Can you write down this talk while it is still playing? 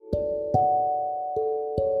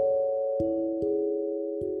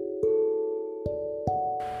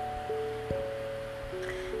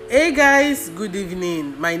Hey guys, good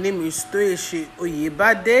evening. My name is Toyeshi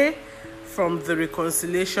Oyebade from the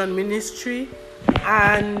Reconciliation Ministry,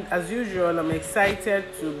 and as usual, I'm excited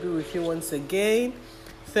to be with you once again.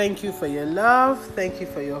 Thank you for your love. Thank you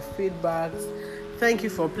for your feedbacks. Thank you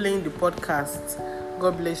for playing the podcast.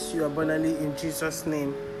 God bless you abundantly in Jesus'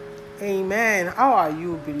 name. Amen. How are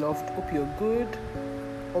you, beloved? Hope you're good.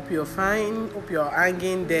 Hope you're fine. Hope you're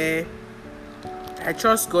hanging there. I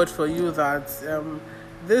trust God for you that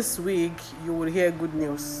this week you will hear good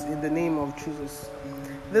news in the name of Jesus.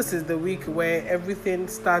 This is the week where everything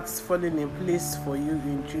starts falling in place for you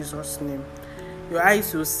in Jesus' name. Your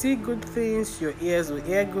eyes will see good things, your ears will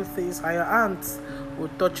hear good things, and your hands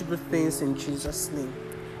will touch good things in Jesus' name.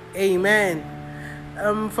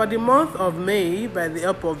 Amen. For the month of May, by the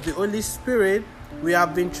help of the Holy Spirit, we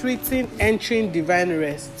have been treating entering divine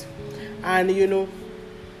rest. And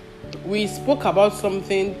we spoke about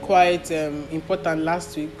something quite important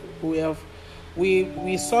last week.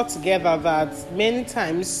 We saw together that many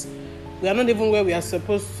times we are not even where we are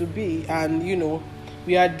supposed to be, and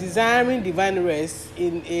we are desiring divine rest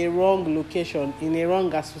in a wrong location, in a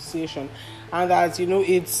wrong association, and that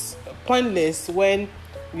it's pointless when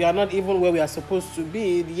we are not even where we are supposed to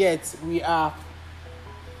be, yet we are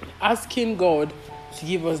asking God to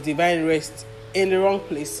give us divine rest in the wrong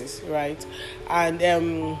places, right?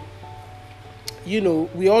 And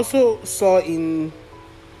we also saw in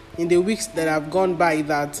the weeks that have gone by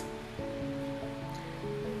that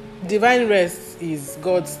divine rest is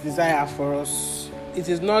God's desire for us. It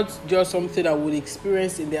is not just something that we'll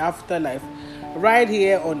experience in the afterlife. Right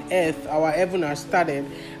here on earth, our heaven has started,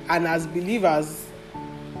 and as believers,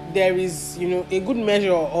 there is a good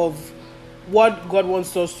measure of what God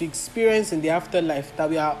wants us to experience in the afterlife that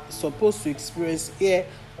we are supposed to experience here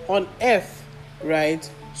on earth, right?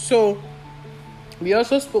 So we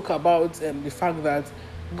also spoke about the fact that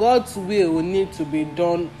God's will need to be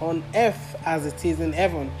done on earth as it is in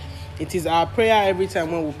heaven. It is our prayer every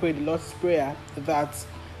time when we pray the Lord's Prayer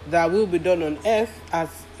that will be done on earth as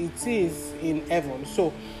it is in heaven.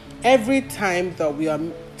 So every time that we are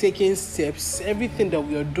taking steps, everything that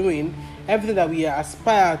we are doing, everything that we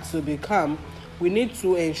aspire to become, we need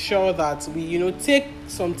to ensure that we take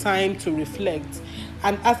some time to reflect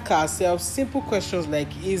and ask ourselves simple questions like,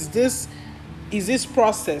 is this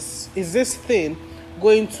process, is this thing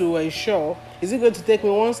going to ensure, is it going to take me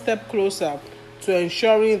one step closer to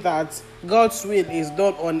ensuring that God's will is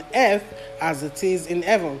done on earth as it is in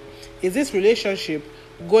heaven? Is this relationship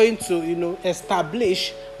going to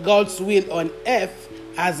establish God's will on earth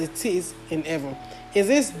as it is in heaven? Is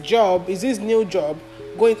this new job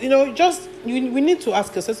going, we need to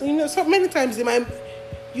ask ourselves, so many times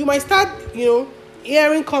you might start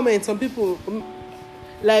hearing comments on people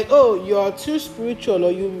like, oh, you're too spiritual,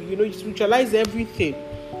 or you spiritualize everything.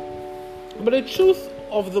 But the truth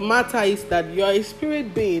of the matter is that you're a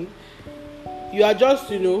spirit being. You are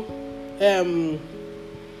just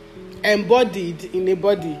embodied in a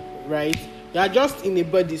body, right? You are just in a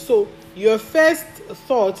body. So your first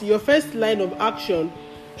thought, your first line of action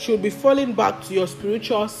should be falling back to your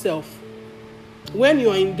spiritual self. When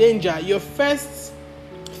you are in danger, your first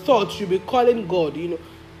thought should be calling God,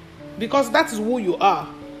 because that is who you are.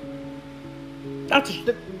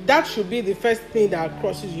 That should be the first thing that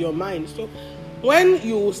crosses your mind. So when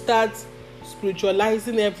you start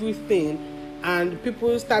spiritualizing everything and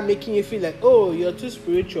people start making you feel like, oh, you're too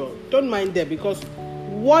spiritual, don't mind them, because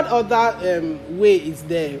what other way is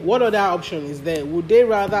there? What other option is there? Would they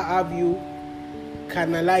rather have you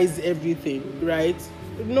canalize everything, right?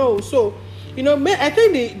 No. So I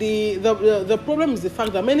think the problem is the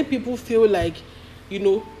fact that many people feel like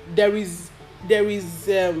there is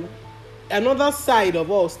another side of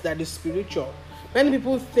us that is spiritual. Many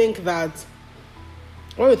people think that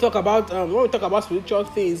when we talk about spiritual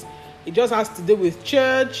things, it just has to do with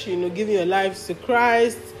church, giving your life to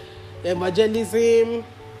Christ, evangelism,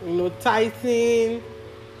 tithing.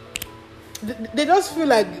 They just feel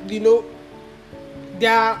like they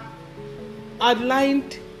are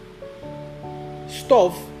outlined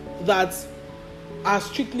stuff that are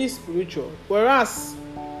strictly spiritual, whereas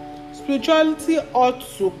spirituality ought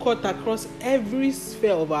to cut across every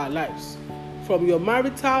sphere of our lives, from your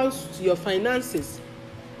maritals to your finances.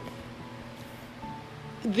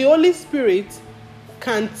 The Holy Spirit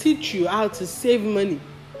can teach you how to save money.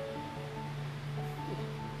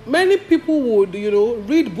 Many people would,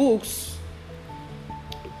 read books.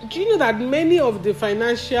 Do you know that many of the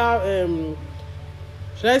financial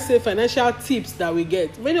tips that we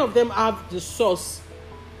get, many of them have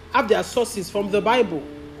their sources from the Bible.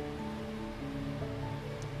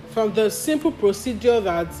 From the simple procedure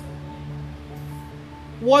that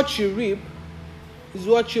what you reap is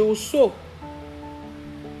what you will sow.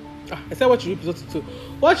 I said what you reap is what you sow.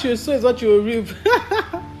 What you sow is what you will reap.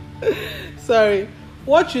 Sorry.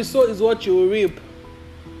 What you sow is what you will reap.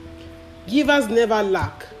 Givers never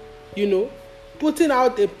lack. Putting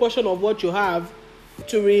out a portion of what you have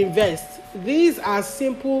to reinvest. These are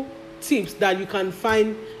simple tips that you can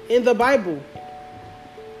find in the Bible.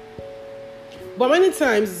 But many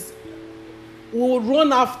times, we will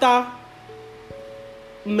run after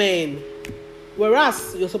men,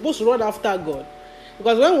 whereas you're supposed to run after God.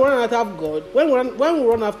 Because when we run after God, when we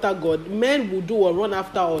run after God, men will do or run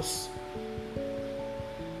after us.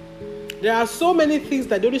 There are so many things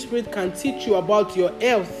that the Holy Spirit can teach you about your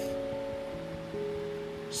health.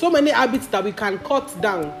 So many habits that we can cut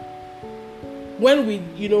down when we,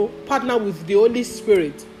 partner with the Holy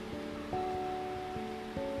Spirit.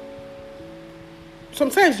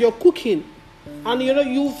 Sometimes you're cooking and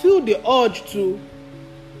you feel the urge to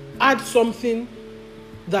add something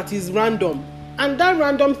that is random, and that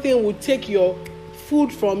random thing will take your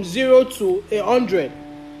food from 0 to 100.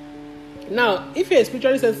 Now, if you're a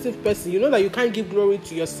spiritually sensitive person, you know that you can't give glory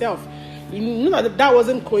to yourself. You know that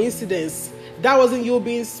wasn't coincidence. That wasn't you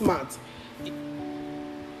being smart.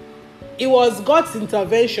 It was God's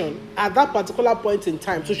intervention at that particular point in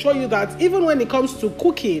time to show you that even when it comes to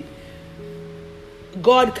cooking,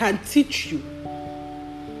 God can teach you.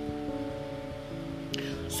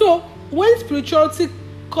 So, when spirituality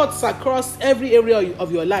cuts across every area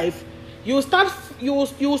of your life, you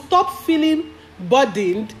will stop feeling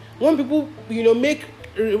burdened when people, make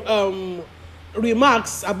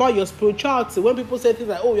remarks about your spirituality. When people say things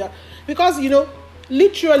like, "Oh, yeah," because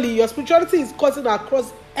literally your spirituality is cutting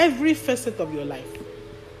across every facet of your life.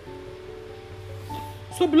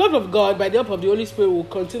 So, beloved of God, by the help of the Holy Spirit, will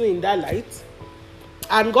continue in that light,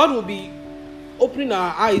 and God will be opening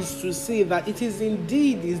our eyes to see that it is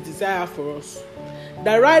indeed His desire for us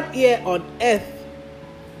that right here on earth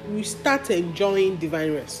we start enjoying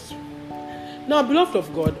divine rest. Now, beloved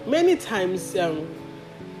of God, many times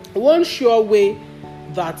one sure way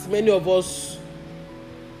that many of us,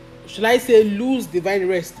 should I say, lose divine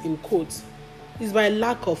rest in quotes, is by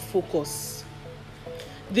lack of focus.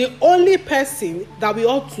 The only person that we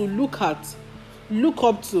ought to look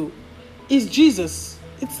up to, is Jesus.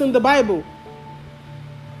 It's in the Bible.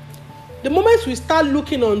 The moment we start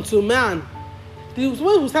looking onto man, the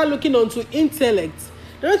moment we start looking onto intellect,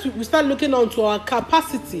 the moment we start looking onto our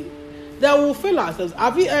capacity, then we'll fail ourselves.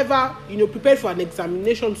 Have you ever, prepared for an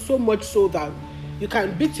examination so much so that you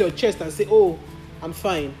can beat your chest and say, "Oh, I'm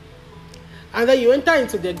fine," and then you enter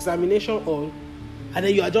into the examination hall, and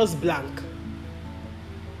then you are just blank,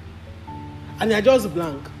 and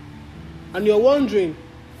you're wondering,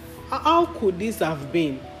 how could this have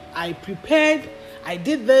been? I prepared, I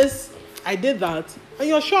did this, I did that, and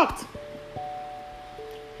you're shocked.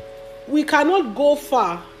 We cannot go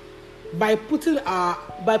far by putting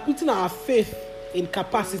our faith in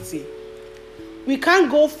capacity. We can't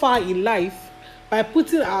go far in life by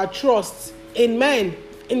putting our trust in men,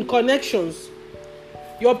 in connections.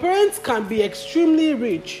 Your parents can be extremely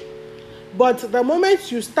rich, but the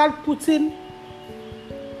moment you start putting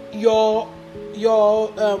the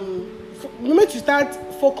moment you start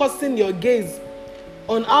focusing your gaze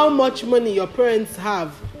on how much money your parents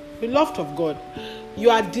have, beloved of God, you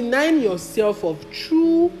are denying yourself of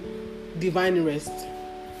true divine rest.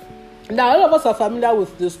 Now, all of us are familiar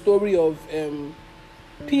with the story of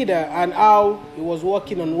Peter and how he was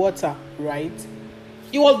walking on water, right?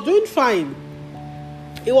 He was doing fine.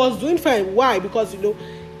 Why? Because,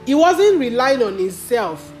 he wasn't relying on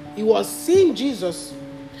himself. He was seeing Jesus,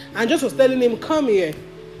 and Jesus was telling him, "Come here.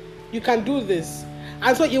 You can do this."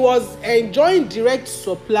 And so he was enjoying direct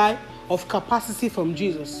supply of capacity from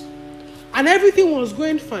Jesus. And everything was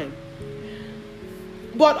going fine.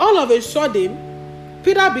 But all of a sudden,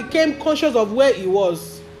 Peter became conscious of where he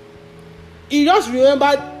was. He just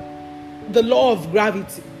remembered the law of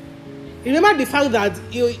gravity. He remembered the fact that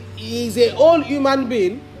he is a whole human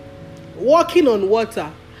being walking on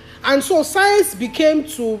water. And so science became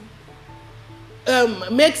to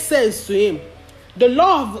make sense to him. The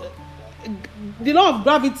law of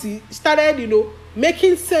gravity started,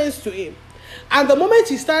 making sense to him. And the moment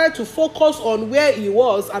he started to focus on where he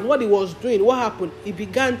was and what he was doing, what happened? He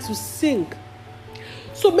began to sink.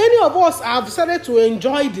 So many of us have started to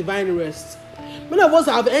enjoy divine rest. Many of us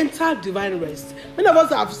have entered divine rest. Many of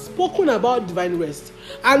us have spoken about divine rest.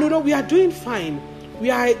 And we are doing fine.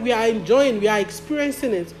 We are enjoying, we are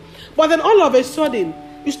experiencing it. But then all of a sudden,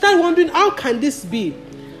 you start wondering, how can this be?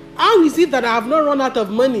 How is it that I have not run out of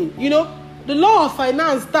money? The law of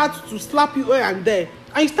finance starts to slap you here and there.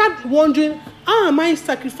 And you start wondering, How am I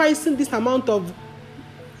sacrificing this amount of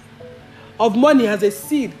money as a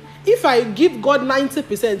seed? If I give God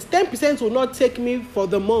 90%, 10% will not take me for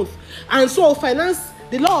the month. And so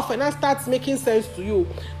the law of finance starts making sense to you,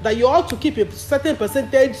 that you ought to keep a certain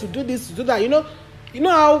percentage to do this, to do that. You know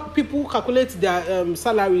how people calculate their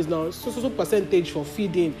salaries now, so percentage for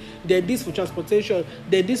feeding, then this for transportation,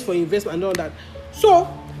 then this for investment and all that. So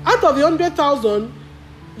out of the 100,000,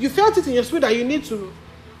 you felt it in your spirit that you need to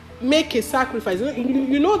make a sacrifice.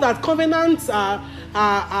 You know that covenants are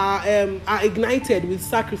ignited with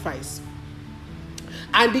sacrifice,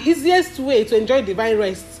 and the easiest way to enjoy divine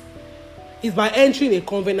rest is by entering a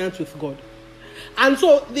covenant with God. And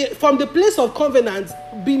so from the place of covenant,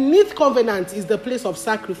 beneath covenant is the place of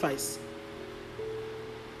sacrifice.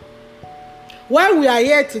 Why we are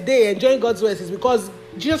here today enjoying God's rest is because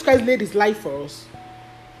Jesus Christ laid his life for us.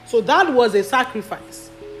 So that was a sacrifice.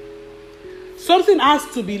 Something has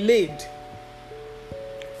to be laid.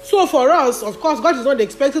 So for us, of course, God is not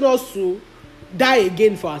expecting us to die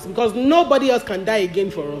again for us, because nobody else can die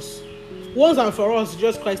again for us. Once and for us,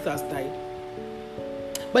 Jesus Christ has died.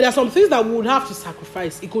 But there are some things that we would have to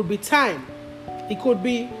sacrifice. It could be time. It could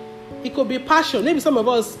be passion. Maybe some of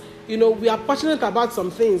us, we are passionate about some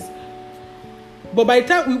things. But by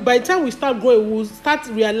the time we start growing, we'll start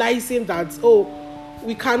realizing that,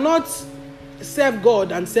 we cannot serve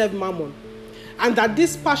God and serve mammon. And that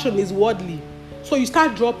this passion is worldly. So you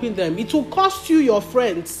start dropping them. It will cost you your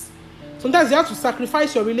friends. Sometimes you have to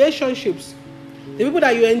sacrifice your relationships, the people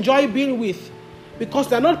that you enjoy being with, because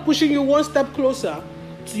they're not pushing you one step closer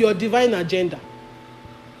to your divine agenda.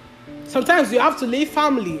 Sometimes you have to leave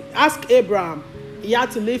family. Ask Abraham. He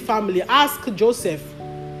had to leave family. Ask Joseph.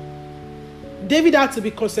 David had to be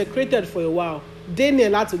consecrated for a while.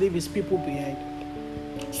 Daniel had to leave his people behind.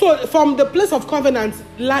 So from the place of covenant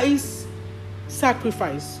lies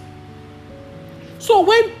sacrifice. So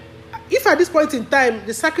if at this point in time,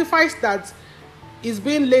 the sacrifice that is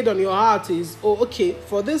being laid on your heart is,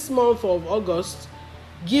 for this month of August,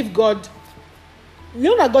 give God. You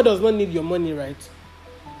know that God does not need your money, right?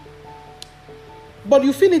 But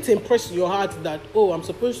you feel it impressed in your heart that, I'm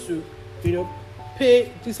supposed to,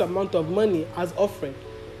 pay this amount of money as offering.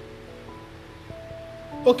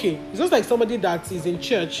 Okay, it's just like somebody that is in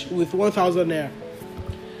church with 1,000 naira.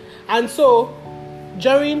 And so,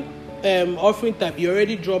 during offering time, he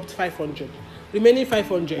already dropped 500. Remaining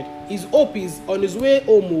 500. His hope is on his way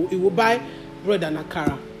home, he will buy bread and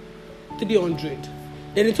akara. 300.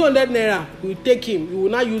 Then the 200 naira will take him. He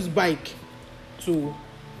will now use bike to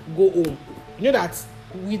go home. You know that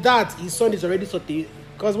with that, his son is already sorted.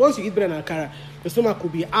 Because once you eat bread and akara, your stomach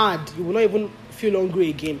could be hard. You will not even feel hungry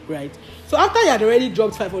again, right? So after he had already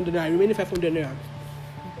dropped 500 naira, remaining 500 naira,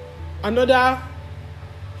 another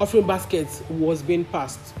offering basket was being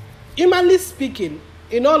passed. Humanly speaking,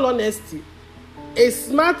 in all honesty, a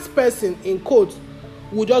smart person in quotes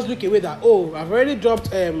would just look away that, I've already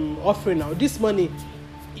dropped offering now. This money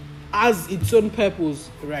has its own purpose,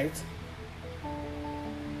 right?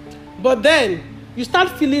 But then you start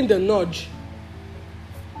feeling the nudge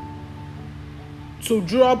to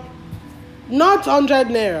drop not 100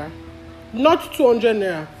 naira, not 200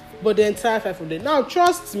 naira, but the entire 500. Now,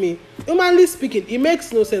 trust me, humanly speaking, it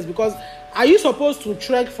makes no sense, because are you supposed to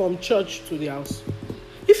trek from church to the house?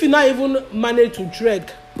 If you not even manage to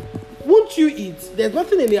trek, won't you eat? There's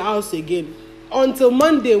nothing in the house again. Until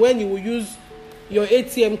Monday, when you will use your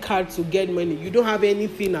ATM card to get money, you don't have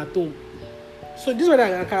anything at home. So this one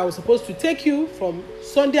I was supposed to take you from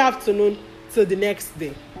Sunday afternoon till the next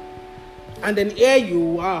day. And then here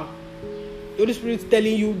you are. The Holy Spirit is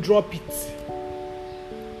telling you, drop it.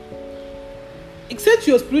 Except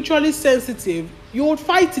you're spiritually sensitive, you would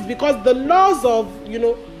fight it, because the laws of,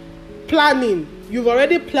 planning, you've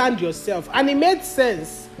already planned yourself. And it made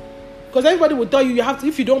sense. Because everybody will tell you have to,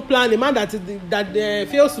 if you don't plan, a man that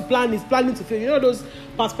fails to plan is planning to fail. You know those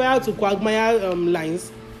Perspire to Quagmire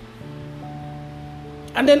lines.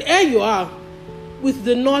 And then here you are, with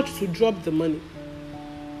the nudge to drop the money.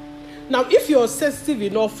 Now, if you're sensitive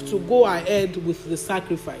enough to go ahead with the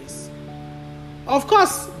sacrifice, of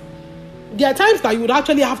course, there are times that you would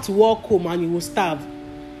actually have to walk home and you will starve.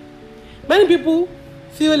 Many people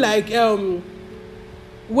feel like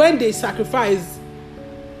when they sacrifice,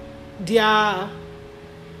 their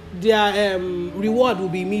reward will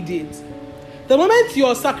be immediate. The moment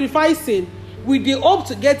you're sacrificing with the hope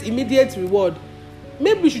to get immediate reward,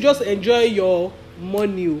 maybe you should just enjoy your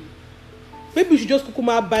money. Maybe you should just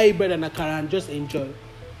buy bread and akara and just enjoy.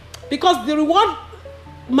 Because the reward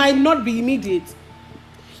might not be immediate.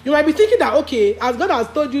 You might be thinking that, okay, as God has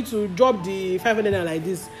told you to drop the 500 naira like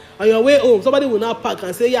this, on your way home, somebody will now pack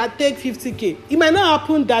and say, yeah, take 50k. It might not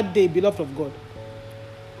happen that day, beloved of God.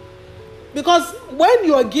 Because when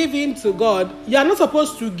you are giving to God, you are not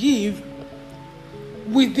supposed to give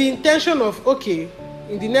with the intention of, okay,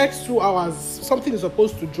 in the next 2 hours, something is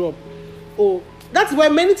supposed to drop. Oh, that's why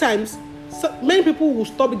many times, many people will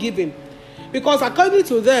stop giving. Because according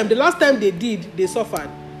to them, the last time they did, they suffered.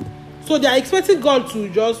 So they are expecting God to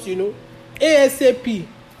just, ASAP.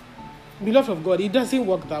 Beloved of God, it doesn't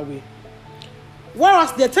work that way.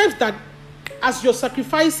 Whereas there are times that as you're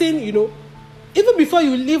sacrificing, even before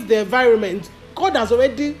you leave the environment, God has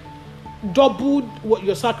already doubled what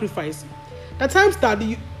your sacrifice. There are times that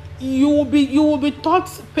you will be taught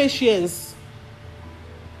patience.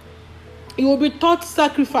 You will be taught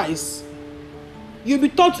sacrifice. You'll be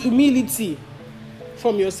taught humility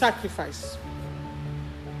from your sacrifice.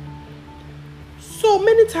 So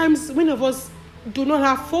many times, many of us do not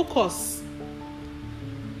have focus.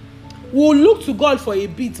 We'll look to God for a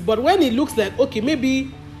bit, but when it looks like, okay,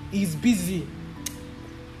 maybe he's busy,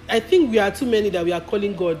 I think we are too many that we are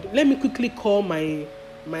calling God. Let me quickly call my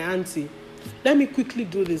auntie. Let me quickly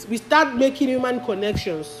do this. We start making human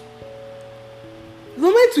connections. The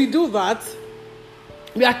moment we do that,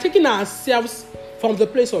 we are taking ourselves from the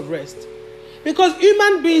place of rest. Because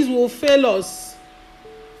human beings will fail us.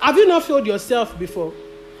 Have you not failed yourself before?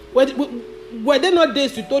 Were there not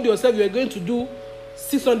days you told yourself you were going to do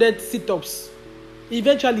 600 sit-ups?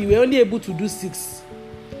 Eventually, you were only able to do 6.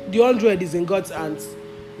 The 100 is in God's hands.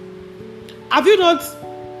 Have you not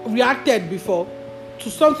reacted before to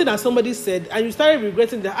something that somebody said and you started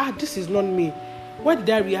regretting that, this is not me. Why did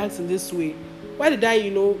I react in this way? Why did I,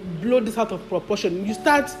 blow this out of proportion? You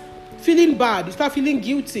start feeling bad. You start feeling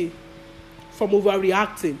guilty from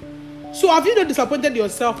overreacting. So have you not disappointed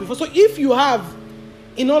yourself before? So if you have,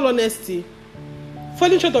 in all honesty,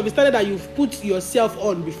 falling short of the standard that you've put yourself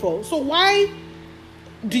on before, so why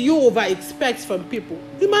do you over-expect from people?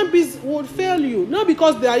 Human beings will fail you. Not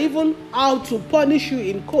because they are even out to punish you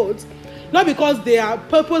in quotes, not because they are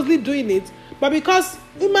purposely doing it, but because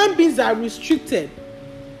human beings are restricted.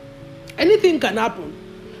 Anything can happen.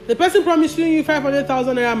 The person promising you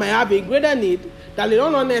 500,000 naira might have a greater need that, in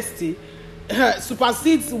all honesty,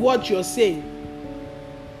 supersedes what you're saying.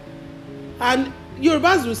 And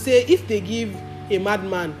Yorubas will say, if they give a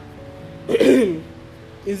madman,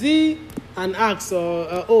 is he an axe or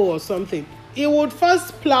a hoe or something, he would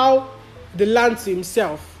first plow the land to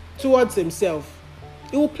himself, towards himself.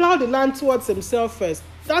 He will plow the land towards himself first.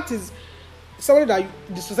 That is something that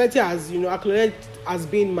the society has, acknowledged as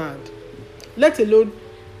being mad, let alone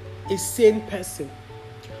a sane person.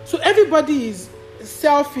 So everybody is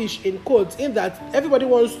selfish in quotes, in that everybody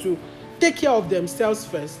wants to take care of themselves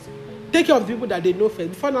first, take care of the people that they know first,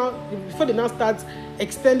 before they now start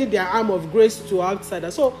extending their arm of grace to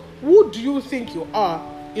outsiders. So who do you think you are,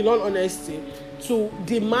 in all honesty, to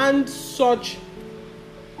demand such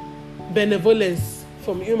benevolence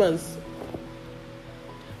from humans?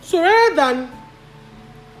 So rather than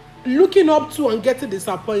looking up to and getting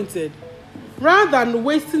disappointed, rather than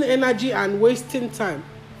wasting energy and wasting time,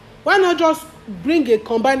 why not just bring a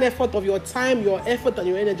combined effort of your time, your effort, and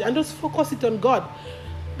your energy, and just focus it on God?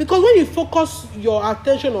 Because when you focus your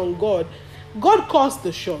attention on God, God calls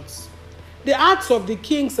the shots. The hearts of the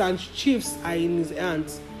kings and chiefs are in his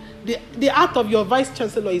hands. The heart of your vice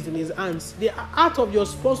chancellor is in his hands. The heart of your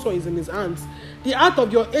sponsor is in his hands. The heart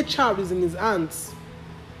of your HR is in his hands.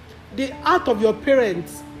 The heart of your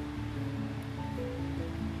parents,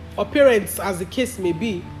 or parents as the case may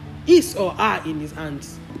be, is or are in his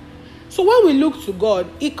hands. So when we look to God,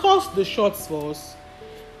 he calls the shots for us.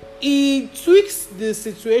 He tweaks the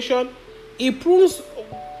situation. He prunes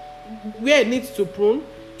where it needs to prune.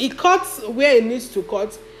 He cuts where it needs to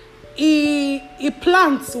cut. He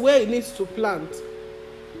plants where it needs to plant.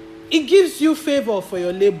 He gives you favor for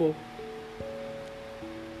your labor.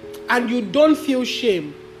 And you don't feel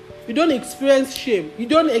shame. You don't experience shame. You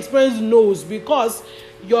don't experience no's, because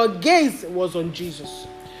your gaze was on Jesus.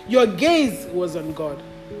 Your gaze was on God.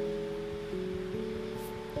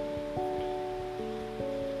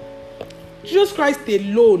 Jesus Christ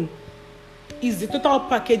alone is the total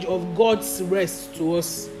package of God's rest to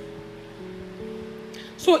us.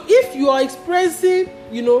 So if you are experiencing,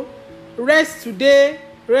 rest today,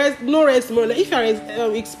 no rest tomorrow, if you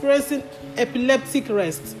are experiencing epileptic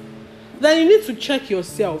rest, then you need to check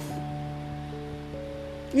yourself.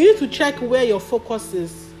 You need to check where your focus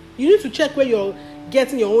is. You need to check where you're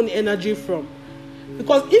getting your own energy from.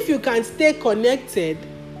 Because if you can stay connected,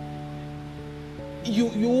 you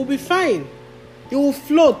will be fine. You will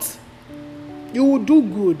float. You will do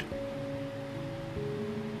good.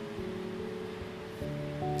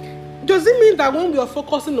 Does it mean that when we are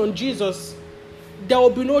focusing on Jesus, there will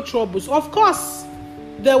be no troubles? Of course,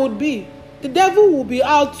 there would be. The devil will be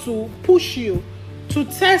out to push you, to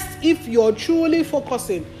test if you're truly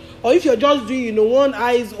focusing, or if you're just doing, one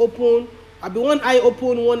eye open, one eye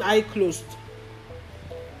open, one eye closed.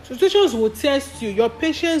 Situations will test you. Your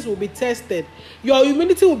patience will be tested. Your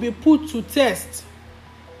humility will be put to test.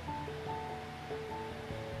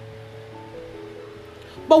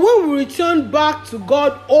 But when we return back to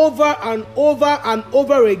God over and over and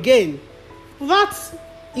over again, that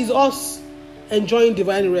is us enjoying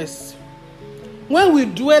divine rest. When we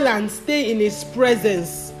dwell and stay in His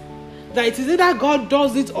presence, that it is either God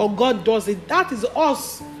does it or God does it, that is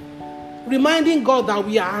us reminding God that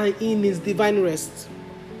we are in His divine rest.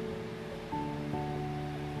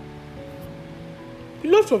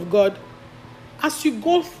 Beloved of God, as you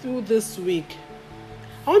go through this week,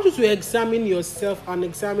 I want you to examine yourself and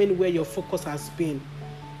examine where your focus has been.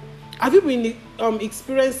 Have you been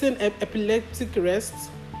experiencing epileptic rest?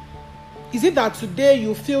 Is it that today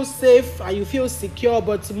you feel safe and you feel secure,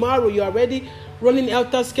 but tomorrow you're already running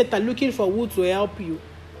helter-skelter looking for who to help you?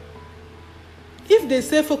 If they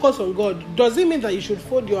say focus on God, does it mean that you should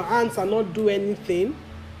fold your hands and not do anything?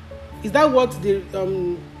 Is that what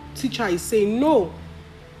the teacher is saying? No.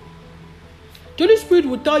 The Holy Spirit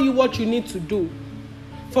will tell you what you need to do.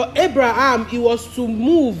 For Abraham, it was to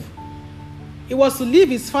move. It was to leave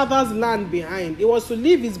his father's land behind. It was to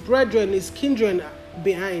leave his brethren, his kindred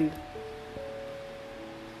behind.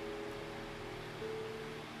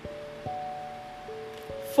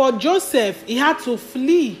 For Joseph, he had to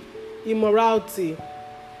flee immorality.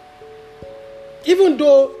 Even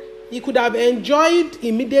though he could have enjoyed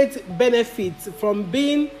immediate benefits from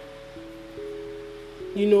being,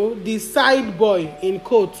 the side boy in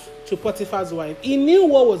quote to Potiphar's wife, he knew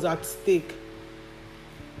what was at stake.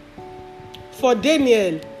 For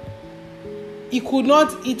Daniel, he could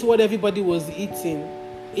not eat what everybody was eating.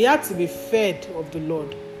 He had to be fed of the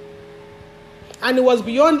Lord. And it was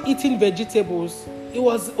beyond eating vegetables. It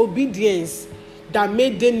was obedience that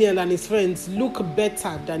made Daniel and his friends look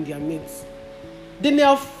better than their mates.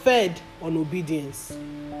 Daniel fed on obedience.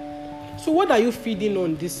 So what are you feeding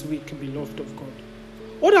on this week, beloved of God?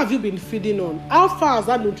 What have you been feeding on? How far has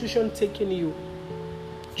that nutrition taken you?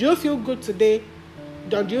 Do you feel good today?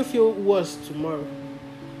 Or do you feel worse tomorrow?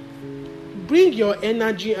 Bring your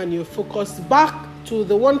energy and your focus back to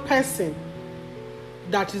the one person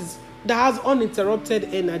that has uninterrupted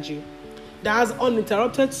energy, that has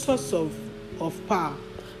uninterrupted source of power.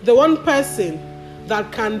 The one person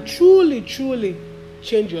that can truly, truly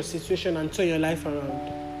change your situation and turn your life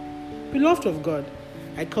around. Beloved of God,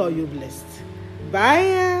 I call you blessed.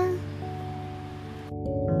 Bye.